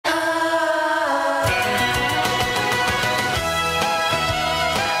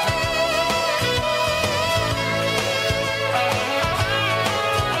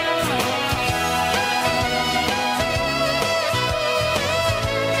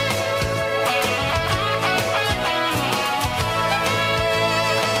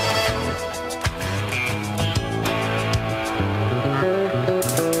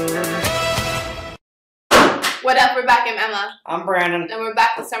I'm Brandon. And we're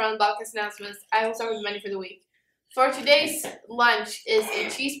back with Summerlin Bobcast announcements. I will start with the menu for the week. For today's lunch is a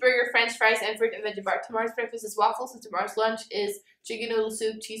cheeseburger, french fries, and fruit and veggie bar. Tomorrow's breakfast is waffles, and tomorrow's lunch is chicken noodle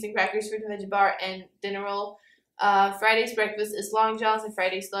soup, cheese and crackers, fruit and veggie bar, and dinner roll. Friday's breakfast is Long John's, and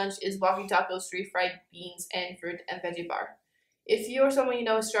Friday's lunch is walkie tacos, fried beans, and fruit and veggie bar. If you or someone you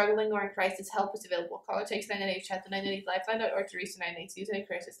know is struggling or in crisis, help is available. Call or text 998 chat to 998 lifeline or to reach 998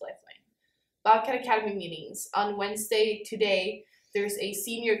 crisis lifeline. Bobcat Academy meetings. On Wednesday, today, there's a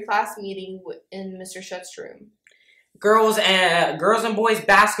senior class meeting in Mr. Shutt's room. Girls and boys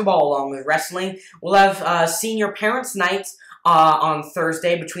basketball, along with wrestling, will have senior parents' night on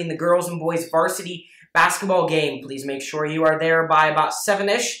Thursday between the girls and boys varsity basketball game. Please make sure you are there by about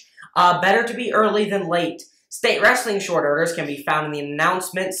 7-ish. Better to be early than late. State wrestling short orders can be found in the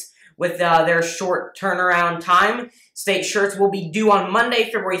announcements with their short turnaround time. State shirts will be due on Monday,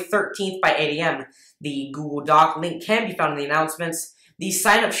 February 13th by 8 a.m. The Google Doc link can be found in the announcements. The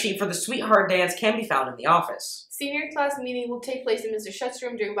sign-up sheet for the Sweetheart Dance can be found in the office. Senior class meeting will take place in Mr. Shutt's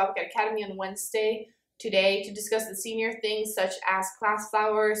room during Bobcat Academy on Wednesday, today, to discuss the senior things such as class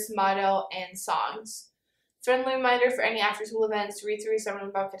flowers, motto, and songs. Friendly reminder for any after-school events, read through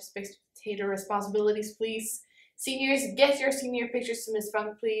Summerlin Bobcat spectator responsibilities, please. Seniors, get your senior pictures to Miss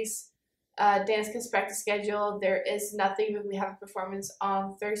Funk, please. Dance kids practice schedule. There is nothing, but we have a performance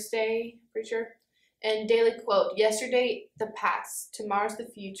on Thursday, pretty sure. And daily quote, yesterday the past, tomorrow's the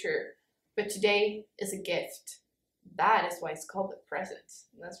future, but today is a gift. That is why it's called the present.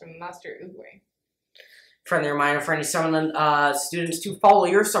 And that's from Master Uguay. Friendly reminder for any Summerlin students to follow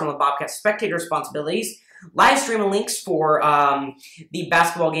your Summerlin Bobcat spectator responsibilities. Live streaming links for the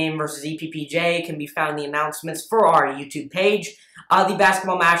basketball game versus EPPJ can be found in the announcements for our YouTube page. The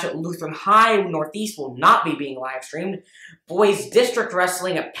basketball match at Lutheran High Northeast will not be being live streamed. Boys District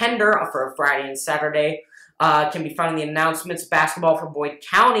Wrestling at Pender for Friday and Saturday can be found in the announcements. Basketball for Boyd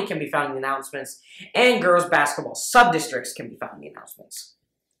County can be found in the announcements. And girls basketball sub-districts can be found in the announcements.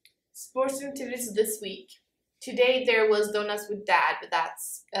 Sports activities this week. Today there was Donuts with Dad, but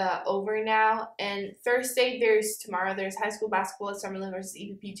that's over now. And tomorrow there's high school basketball at Summerlin versus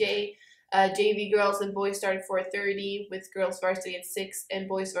EPPJ. JV girls and boys start at 4:30 with girls varsity at 6 and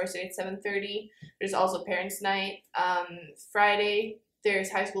boys varsity at 7:30. There's also parents' night. Friday there's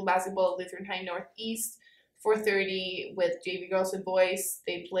high school basketball at Lutheran High Northeast. 4:30 with JV girls and boys.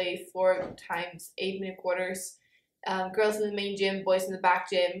 They play 4 times 8-minute quarters. Girls in the main gym, boys in the back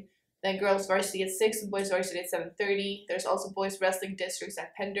gym. Then girls varsity at 6 and boys varsity at 7:30. There's also boys wrestling districts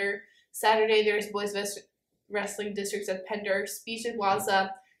at Pender. Saturday there's boys wrestling districts at Pender. Speech at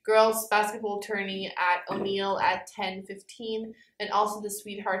Waza. Girls basketball tourney at O'Neill at 10:15. And also the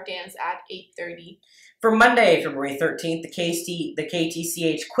Sweetheart Dance at 8:30. For Monday, February 13th, the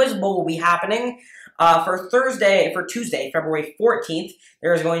KTCH Quiz Bowl will be happening. For Tuesday, February 14th,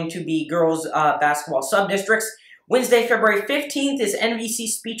 there is going to be girls basketball sub-districts. Wednesday, February 15th is NVC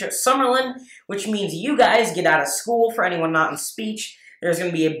speech at Summerlin, which means you guys get out of school. For anyone not in speech, there's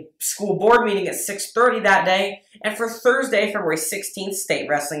going to be a school board meeting at 6:30 that day. And for Thursday, February 16th, state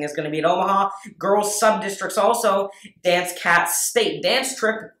wrestling is going to be at Omaha. Girls sub-districts also. Dance Cats state dance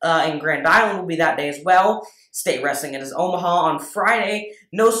trip in Grand Island will be that day as well. State wrestling is Omaha on Friday.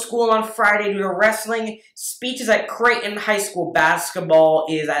 No school on Friday due to wrestling. Speech is at Creighton. High school basketball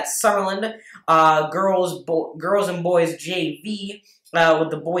is at Summerlin. Girls and boys JV with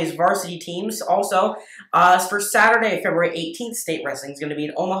the boys varsity teams. Also, for Saturday, February 18th, state wrestling is going to be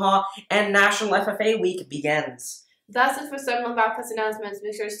in Omaha, and National FFA Week begins. That's it for Summerlin Bobcast announcements.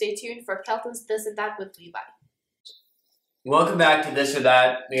 Make sure to stay tuned for Kelton's This and That with Levi. Welcome back to This or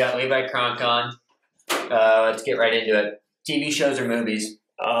That. We got Levi Kronk on. Let's get right into it. TV shows or movies?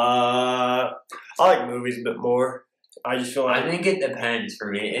 I like movies a bit more. I just feel like I think it depends for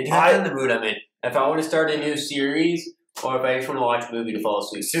me. It depends on the mood I'm in. If I want to start a new series, or if I just want to watch a movie to fall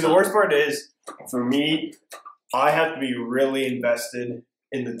asleep. See, the worst part is, for me, I have to be really invested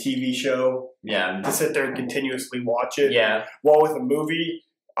in the TV show to sit there and continuously watch it. Yeah. While with a movie,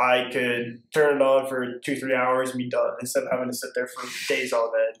 I could turn it on for 2-3 hours and be done instead of having to sit there for days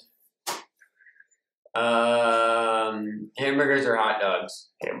on end. Hamburgers or hot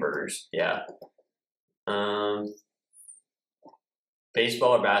dogs? Hamburgers. Yeah.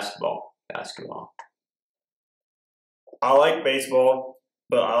 Baseball or basketball? Basketball. I like baseball,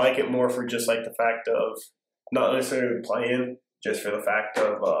 but I like it more for just like the fact of not necessarily playing, just for the fact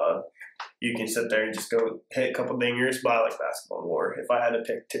of you can sit there and just go hit a couple dingers. But I like basketball more. If I had to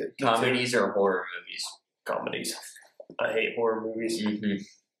pick two. Comedies or horror movies? Comedies. I hate horror movies. Mm-hmm.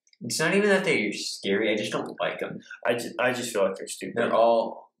 It's not even that they're scary. I just don't like them. I just feel like they're stupid. They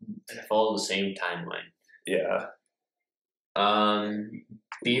follow the same timeline. Yeah.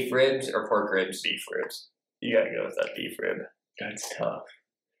 Beef ribs or pork ribs? Beef ribs. You gotta go with that beef rib. That's tough.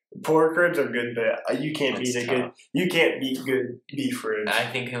 Pork ribs are good, but you can't That's beat a tough. good. You can't beat good beef ribs. I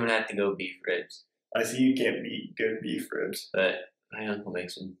think I'm gonna have to go beef ribs, I see you can't beat good beef ribs. but my uncle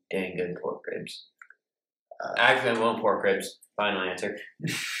makes some dang good pork ribs. Actually, I want pork ribs. Final answer.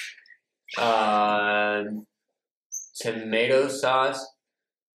 Tomato sauce?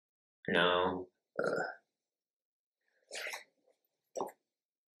 No.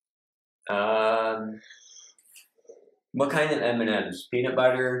 What kind of M&Ms? Peanut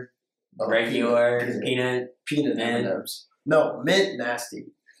butter, regular, peanut, peanut mint? M&Ms. No, mint nasty.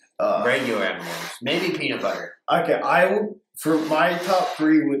 regular M&Ms. Maybe peanut butter. Okay, I would for my top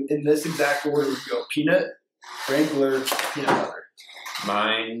three would in this exact order would go peanut, regular, peanut butter.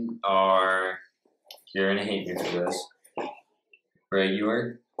 Mine are. You're gonna hate me for this.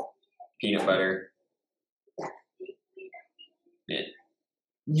 Regular, peanut butter, mint.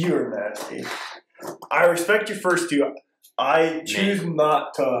 You're nasty. I respect your first two. I choose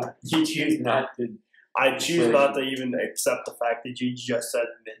not to. You choose not to. I choose not to even accept the fact that you just said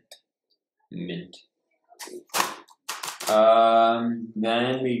mint.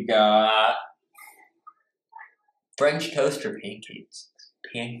 Then we got French toast or pancakes.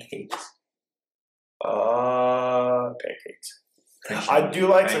 Pancakes. Pancakes. French I do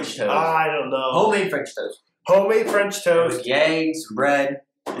like French some. toast. I don't know. Homemade French toast. Homemade French toast. With eggs, bread,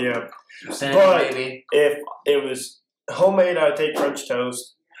 Yeah. cinnamon, But- maybe. If it was homemade, I'd take French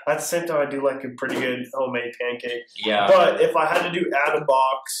toast. At the same time, I do like a pretty good homemade pancake. Yeah. But if I had to do out of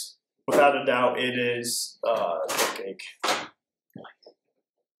box, without a doubt, it is pancake.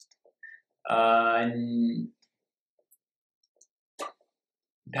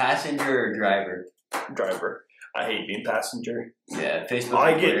 Passenger or driver? Driver. I hate being passenger. Yeah, Facebook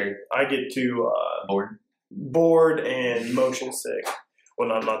I or get- Twitter. I get too Bored. bored and motion sick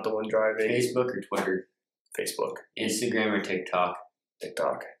when I'm not the one driving. Facebook or Twitter? Facebook, Instagram or TikTok?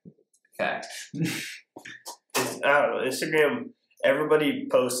 TikTok. Facts. I don't know. Instagram. Everybody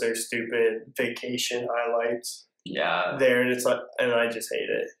posts their stupid vacation highlights Yeah. there, and it's like, and I just hate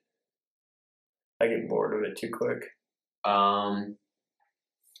it. I get bored of it too quick.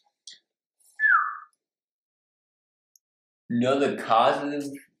 Know the cause of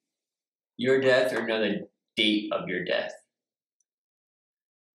your death or know the date of your death?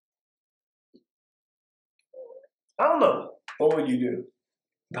 I don't know. What would you do?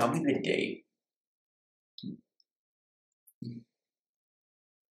 Probably the date.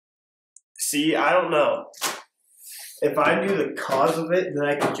 See, I don't know. If I knew the cause of it, then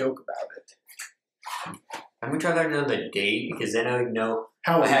I could joke about it. I'm gonna try to know the date because then I would know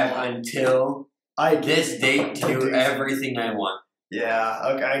How I have until this date to do everything I want. Yeah,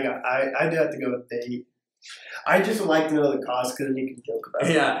 okay, I do have to go with date. I just would like to know the cause because then you can joke about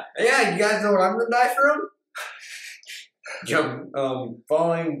it. Yeah. You guys know what I'm gonna die from?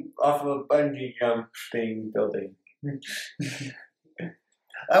 Falling off of a bungee jumping building. We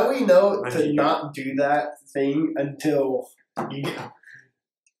know Bungee to jump. not do that thing until you get.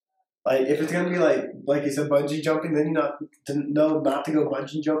 Like, if it's gonna be like you said, bungee jumping, then you know not to go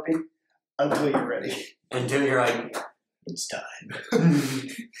bungee jumping until you're ready. Until you're like, it's time.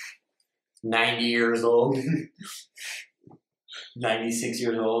 90 years old. 96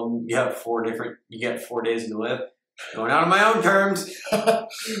 years old. You get 4 days to live. Going out on my own terms.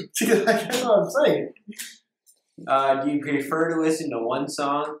 See, that's what I'm saying. Do you prefer to listen to one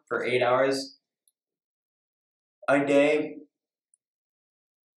song for 8 hours a day?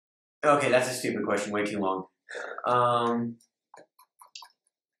 Okay, that's a stupid question. Way too long.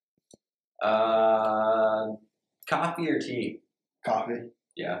 Coffee or tea? Coffee.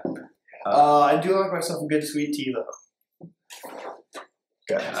 Yeah. I do like myself a good sweet tea though.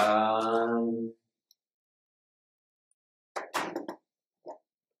 Okay.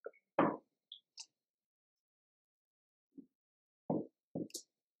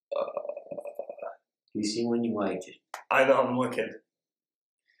 You see when you liked it. I know I'm looking.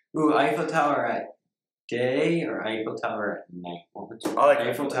 Ooh, Eiffel Tower at day or Eiffel Tower at night? I like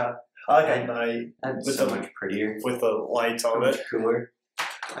Eiffel Tower. I like at night That's With so the- much prettier. with the lights So on much it. cooler.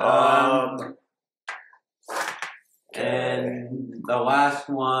 Um, And the last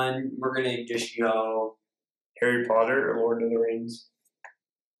one, we're gonna just go. Harry Potter or Lord of the Rings.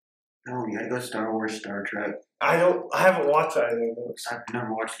 Oh, you gotta go Star Wars, Star Trek. I haven't watched either of those. I've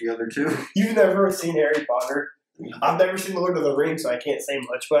never watched the other two. You've never seen Harry Potter? I've never seen Lord of the Rings, so I can't say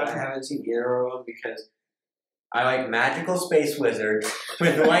much. But I haven't seen either of them because I like magical space wizards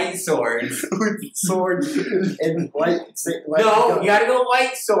with light swords. with swords and light. No, you gotta go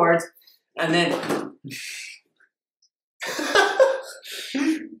light swords, and then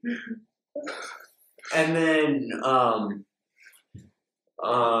And then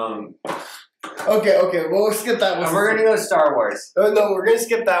Okay, well, we'll skip that one. we're gonna go Star Wars. No, we're gonna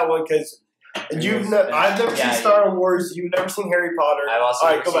skip that one because I've never seen Star Wars. You've never seen Harry Potter. I've also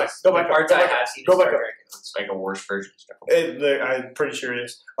All right, go back. Go back. Parts Go I back. have seen Go Star back. Trek. It's like a worse version of Star Wars. I'm pretty sure it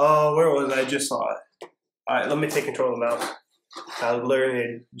is. Where was I? I just saw it. All right, let me take control of the mouse. I literally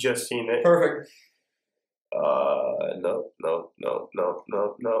had just seen it. Perfect. No.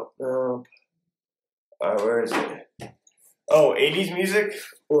 All right, where is it? Oh, 80s music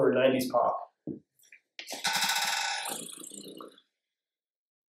or 90s pop?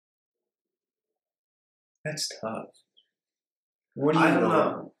 That's tough. What I don't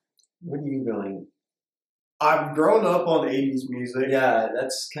know. What are you going? I've grown up on 80s music. Yeah,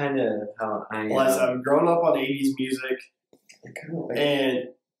 that's kind of how I am. Plus, I've grown up on 80s music, and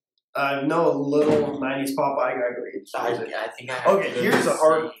I know a little 90s pop. I gotta go 80s music. I think I have Okay, here's a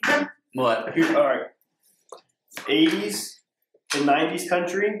hard. What? All right, 80s and 90s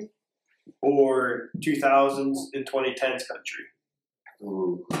country, or 2000s and 2010s country.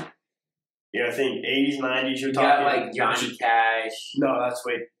 Ooh. Yeah, I think 80s, 90s. You're You talking got like Johnny Cash. No, that's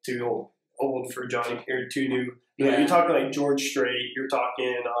way too old for Johnny. Or too new. Yeah. You're talking like George Strait. You're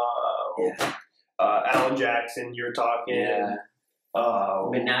talking Alan Jackson. You're talking. Yeah.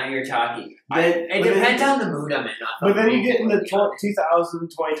 But now you're talking. It depends on the mood I'm in. But then you get in the 2000s,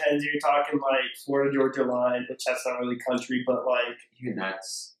 2010s. You're talking like Florida Georgia Line, which that's not really country, but like Even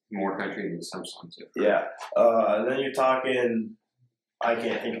that's more country than some songs. yeah. Then you're talking. I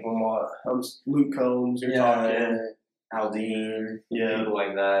can't think of them all. Luke Combs. You're talking. Aldine. Yeah. People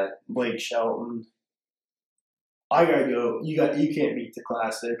like that. Blake Shelton. I gotta go. You can't beat the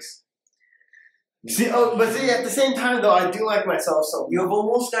classics. See, but at the same time though, I do like myself so. You've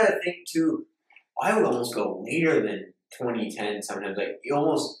almost got to think too. I would almost go later than 2010 sometimes. Like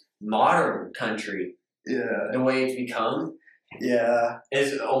almost modern country. Yeah. The way it's become Yeah.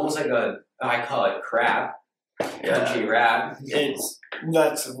 is almost like I call it crap. Country rap.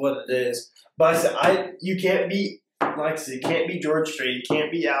 That's what it is. But I said you can't beat. Like I said, you can't beat George Strait. You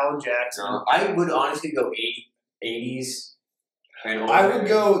can't beat Alan Jackson. No, I would honestly go 80s. I would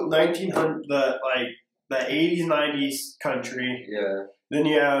go 1900, the 80s, 90s country. Yeah. Then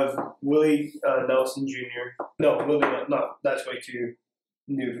you have Willie Nelson Jr. No, that's way too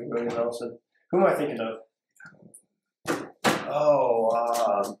new for Willie Nelson. Who am I thinking of?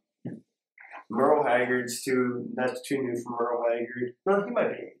 Oh, Merle Haggard's that's too new for Merle Haggard. No, he might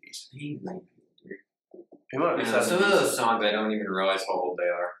be 80s. He might be 70s. Some of those songs I don't even realize how old they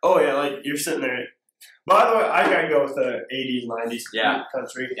are. Oh yeah, like you're sitting there. By the way, I gotta go with the 80s, 90s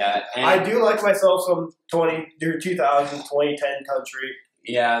country. Yeah. I do like myself some 2010 country.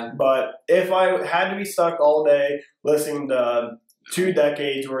 Yeah. But if I had to be stuck all day listening to 2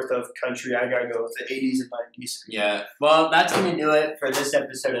 decades worth of country, I gotta go with the 80s and 90s. Yeah. Well, that's gonna do it for this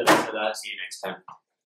episode of This or That. See you next time.